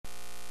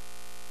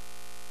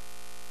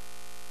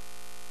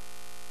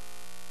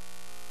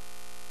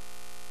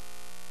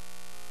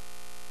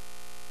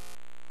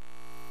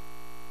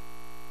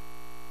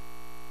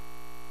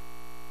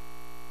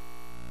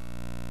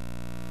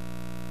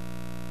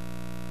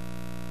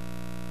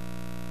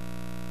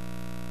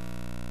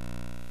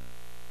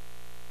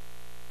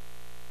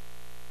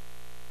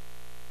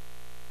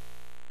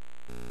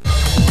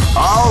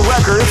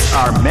barriers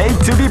are made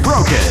to be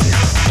broken.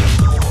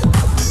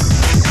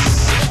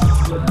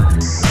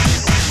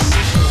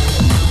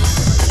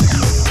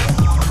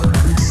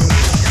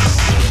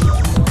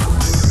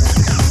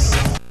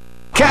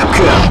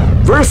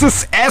 Capcom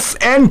versus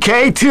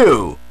SNK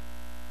 2.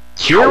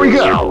 Here we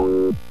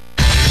go.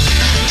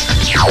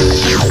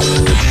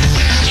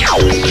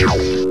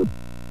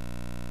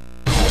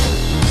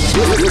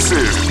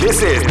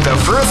 This is the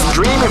first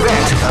dream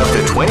event of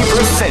the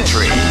 21st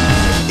century.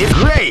 It's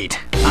great!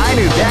 I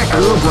knew that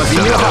groove was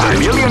in your heart.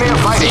 Millionaire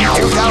Fighting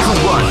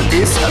 2001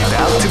 is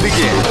about to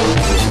begin.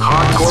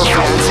 Hardcore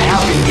fans have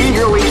been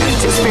eagerly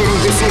anticipating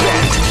this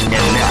event,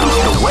 and now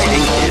the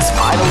waiting is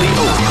finally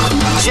over.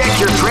 Check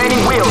your training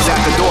wheels at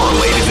the door,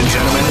 ladies and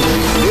gentlemen.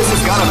 This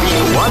is gonna be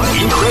one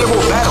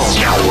incredible battle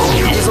that will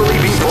easily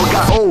be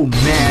forgotten. Oh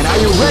man, are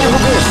you ready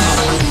for this?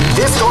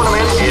 This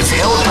tournament is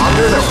held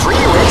under the free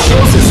ratio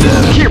system.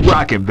 Keep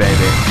rocking,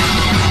 baby.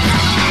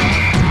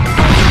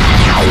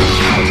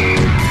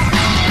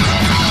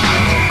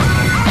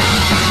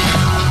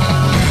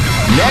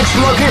 Next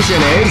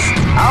location is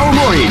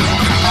Aomori.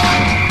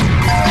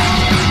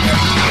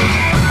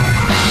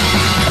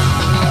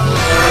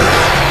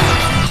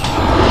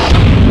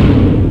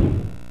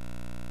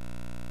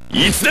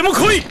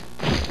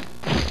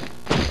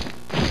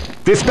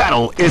 This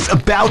battle is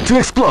about to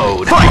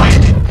explode.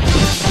 Fight!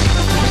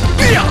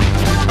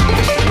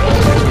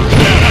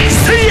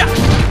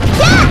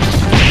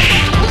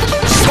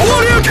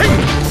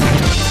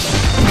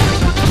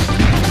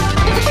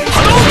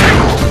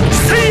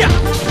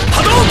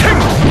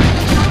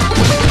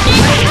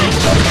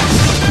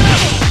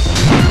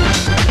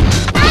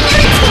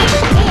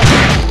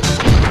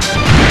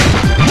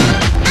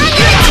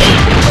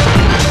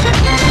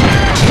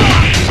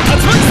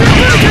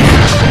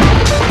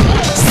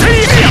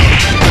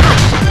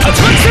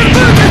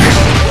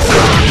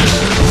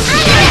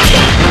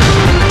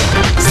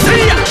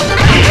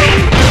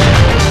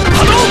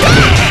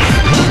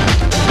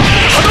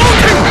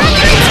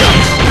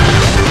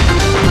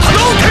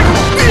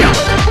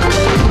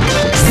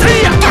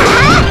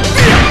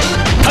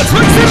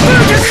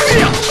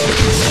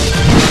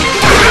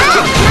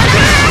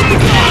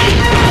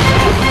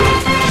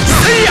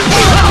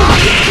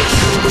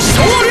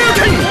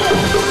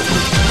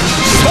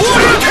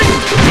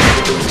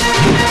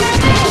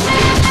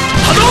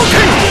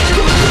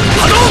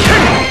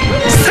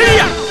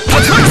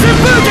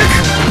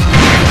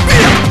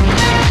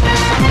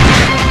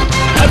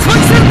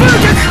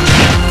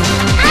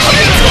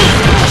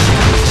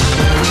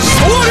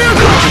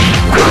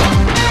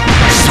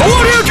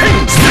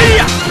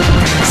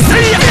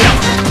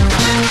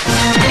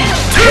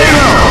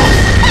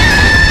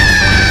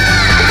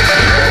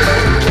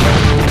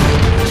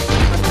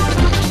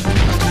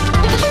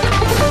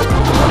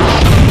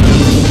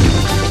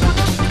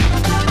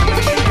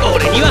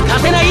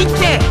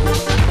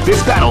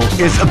 This battle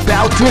is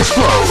about to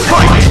explode.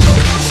 Fight!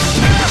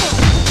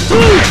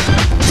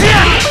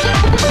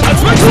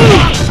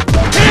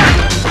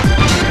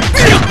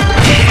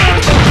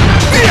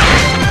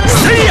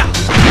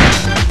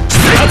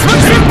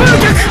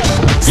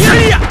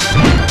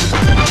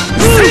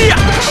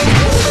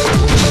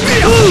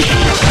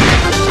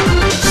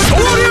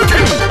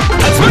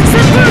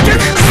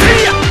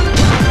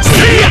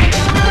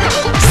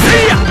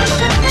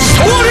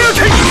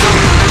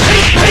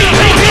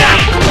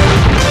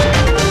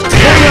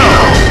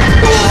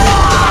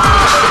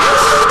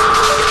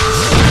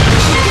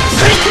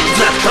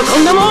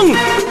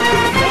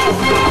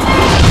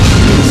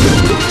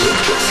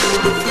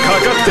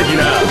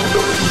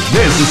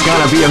 This is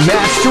gonna be a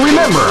match to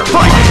remember.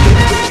 Fight!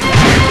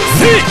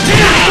 They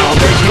came out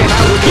with a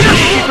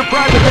secret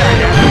private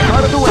bag after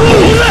part of the way.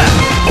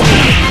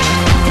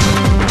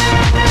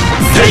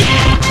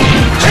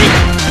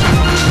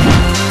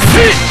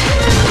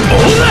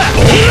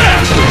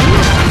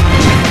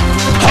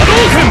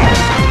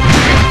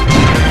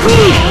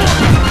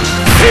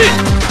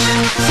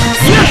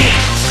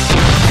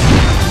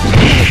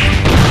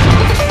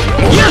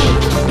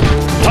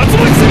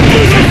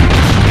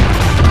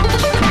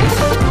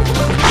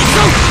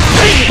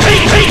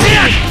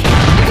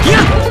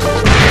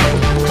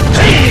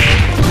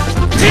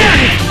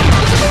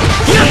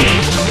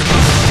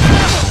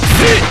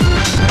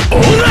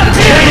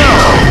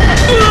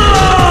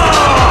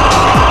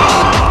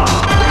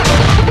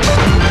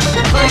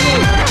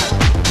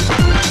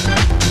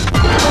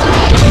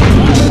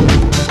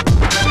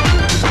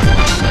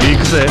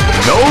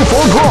 Go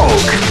for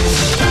broke!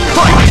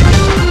 Fight!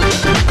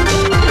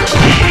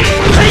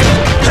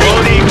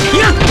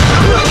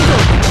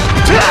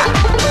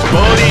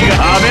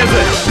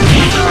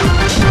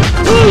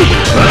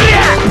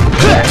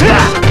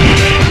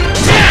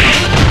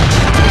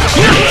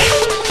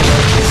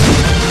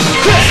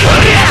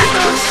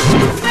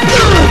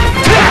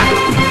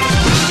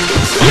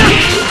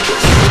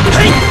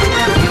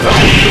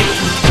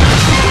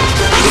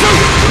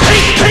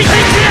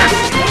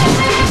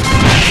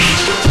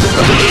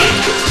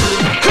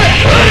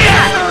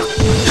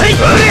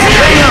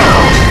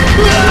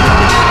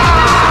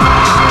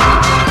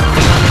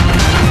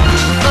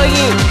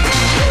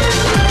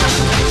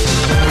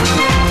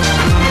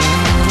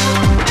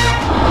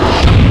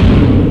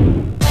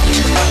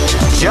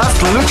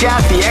 Look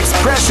at the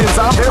expressions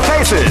on their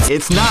faces.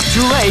 It's not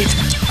too late.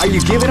 Are you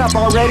giving up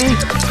already?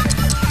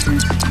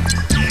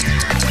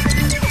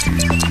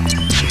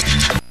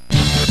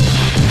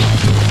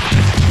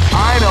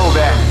 I know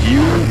that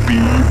you'll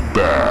be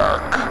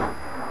back.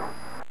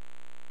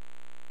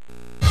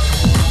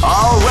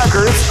 All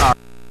records are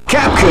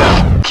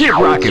Capcom. Keep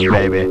rocking,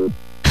 baby.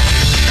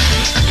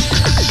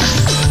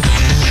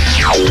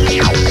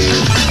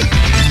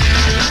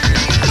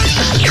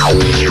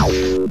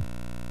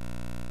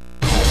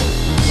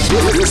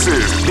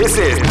 This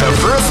is the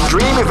first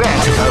dream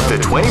event of the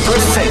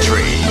 21st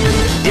century.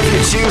 If you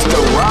choose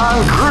the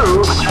wrong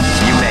groove,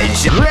 you may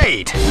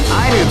Great!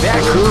 I knew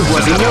that groove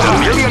was in your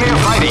Millionaire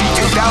Fighting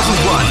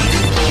 2001.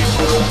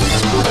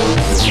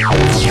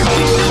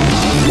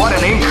 What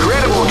an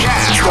incredible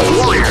cast of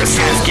warriors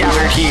has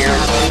gathered here.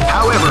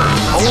 However,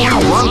 only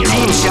one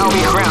team shall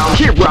be crowned.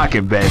 Keep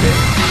rocking, baby.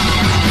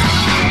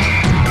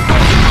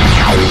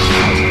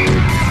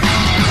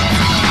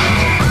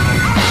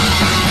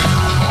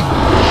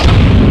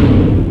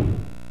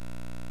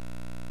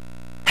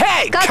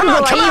 Hey, come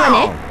on, come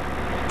on!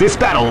 This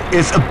battle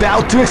is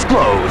about to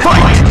explode.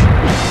 Fight!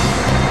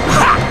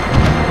 Ha!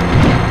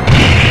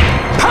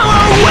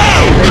 Power away!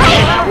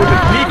 Came out with a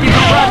sneaky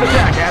surprise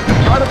attack at the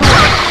start of the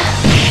round.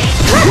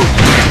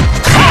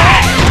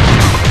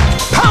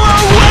 Power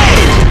away!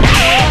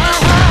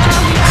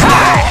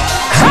 Hi!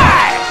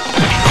 Hi!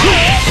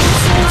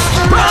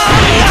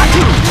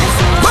 Banyaku!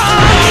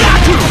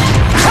 Banyaku!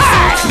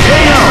 Hi!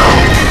 KO!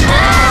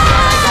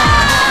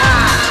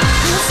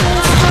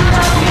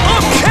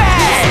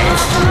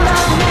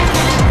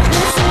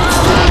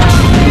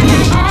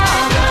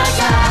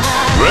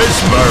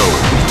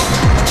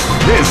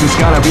 This is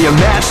gonna be a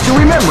match to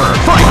remember.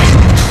 Fight!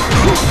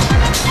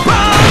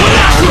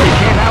 They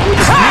came out with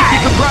a sneaky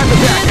surprise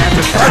attack at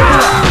the start of the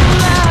round.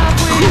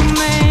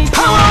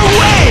 Power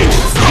away!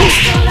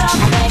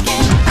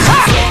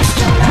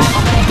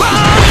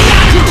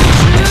 Banyaku!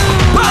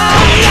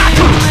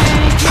 Banyaku!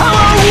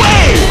 Power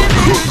away!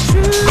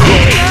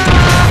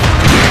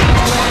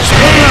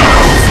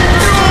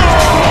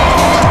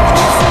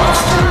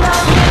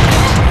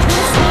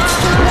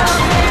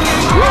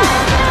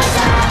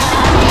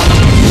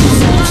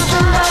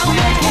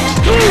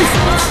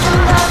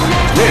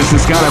 This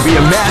is gonna be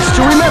a match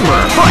to remember.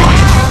 Fight!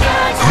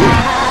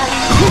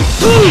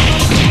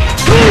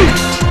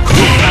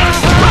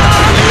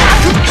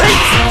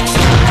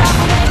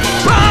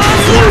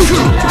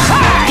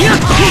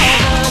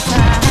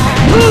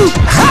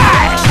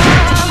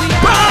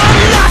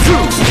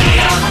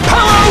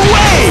 Power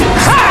away!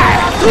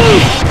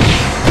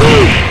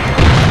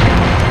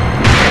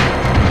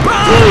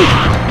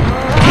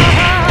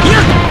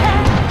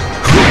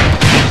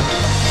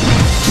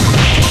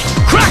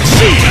 Crack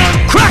shoot!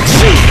 Crack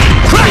shoot!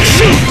 Crack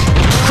shoot!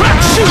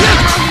 Crack shoot!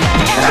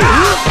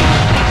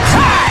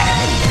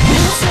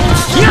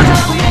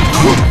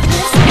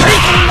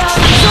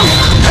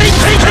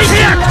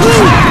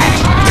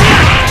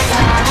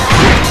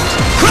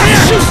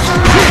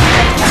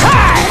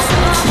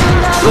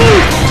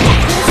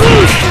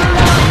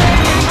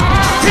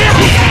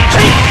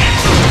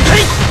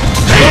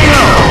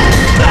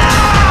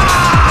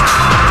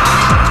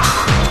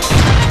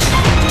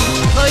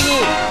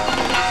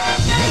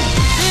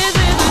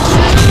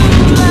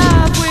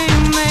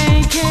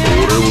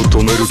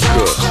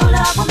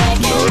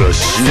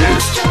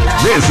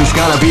 This is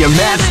gonna be a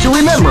match to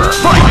remember.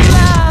 Fight!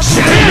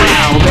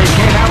 Wow, they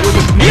came out with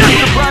a sneaky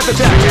surprise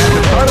attack at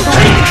the start of the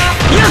round.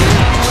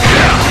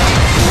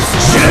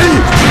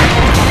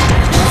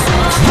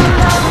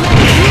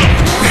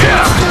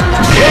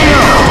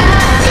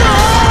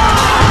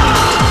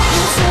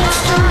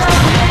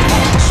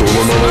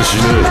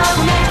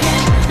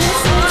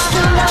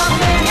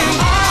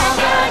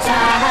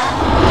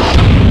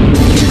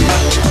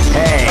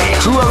 Hey,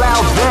 who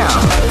allowed them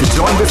to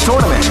join this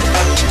tournament?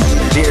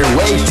 They're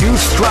way too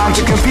strong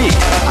to compete.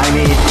 I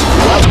mean,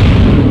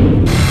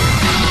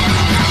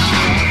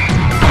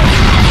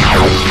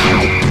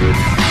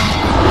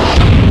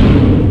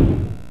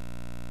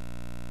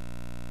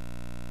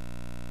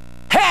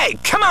 hey,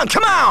 come on,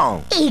 come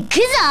on!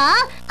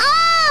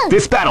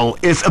 This battle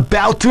is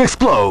about to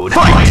explode.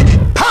 Fight!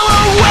 Power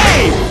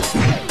away!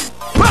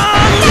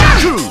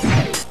 Banyaku!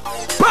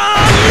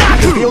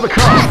 Banyaku! Feel the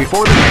calm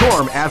before the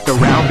storm as the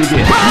round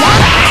begins.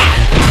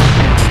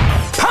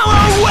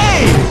 Power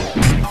away!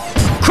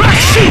 Crack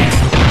shoot!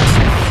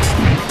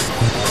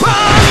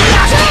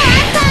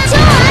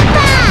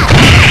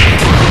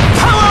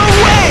 Power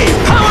away!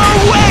 Power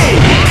away!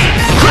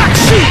 Crack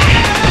shoot!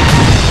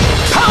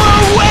 Power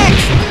away!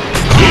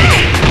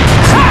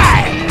 Hi!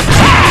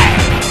 Hi!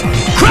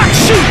 Crack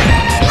shoot!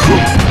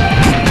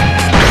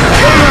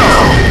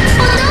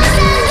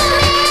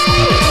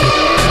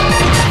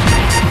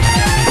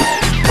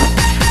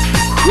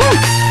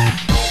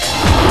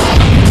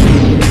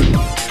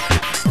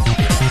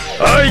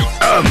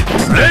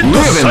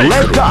 Live and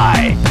let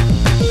die!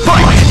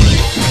 Fight!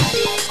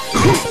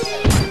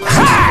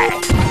 Hi!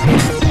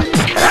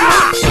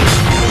 Ah!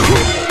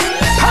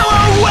 Power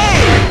away!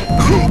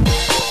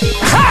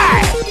 Hi!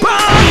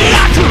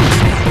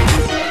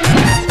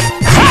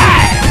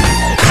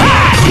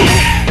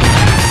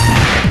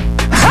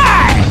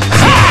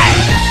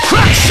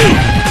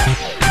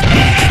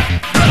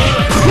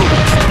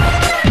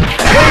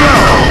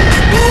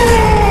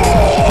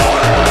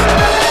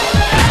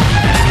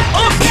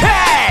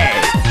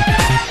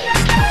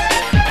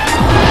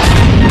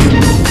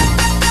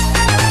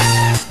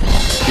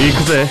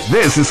 ぜ。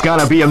 This is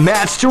gonna be a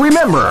match to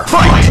remember.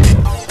 Fight!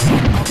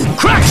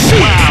 Crack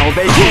shoot! Wow,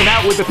 they came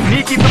out with a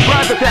sneaky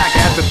surprise attack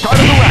at the start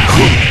of the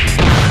round.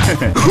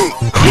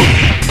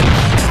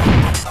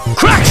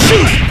 Crack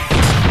shoot!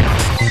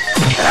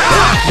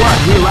 That's what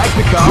we like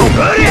to call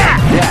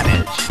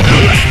damage.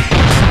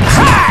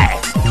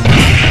 Hi!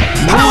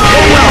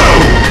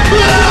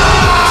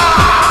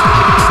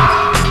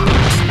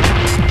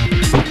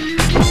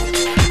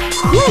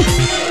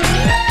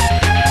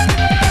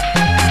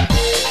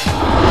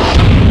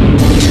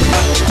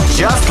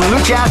 Just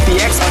look at the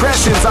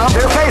expressions on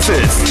their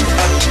faces.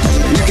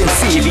 You can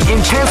see the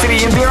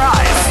intensity in their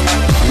eyes.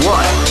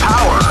 What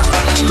power!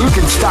 Who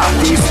can stop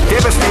these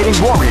devastating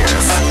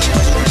warriors?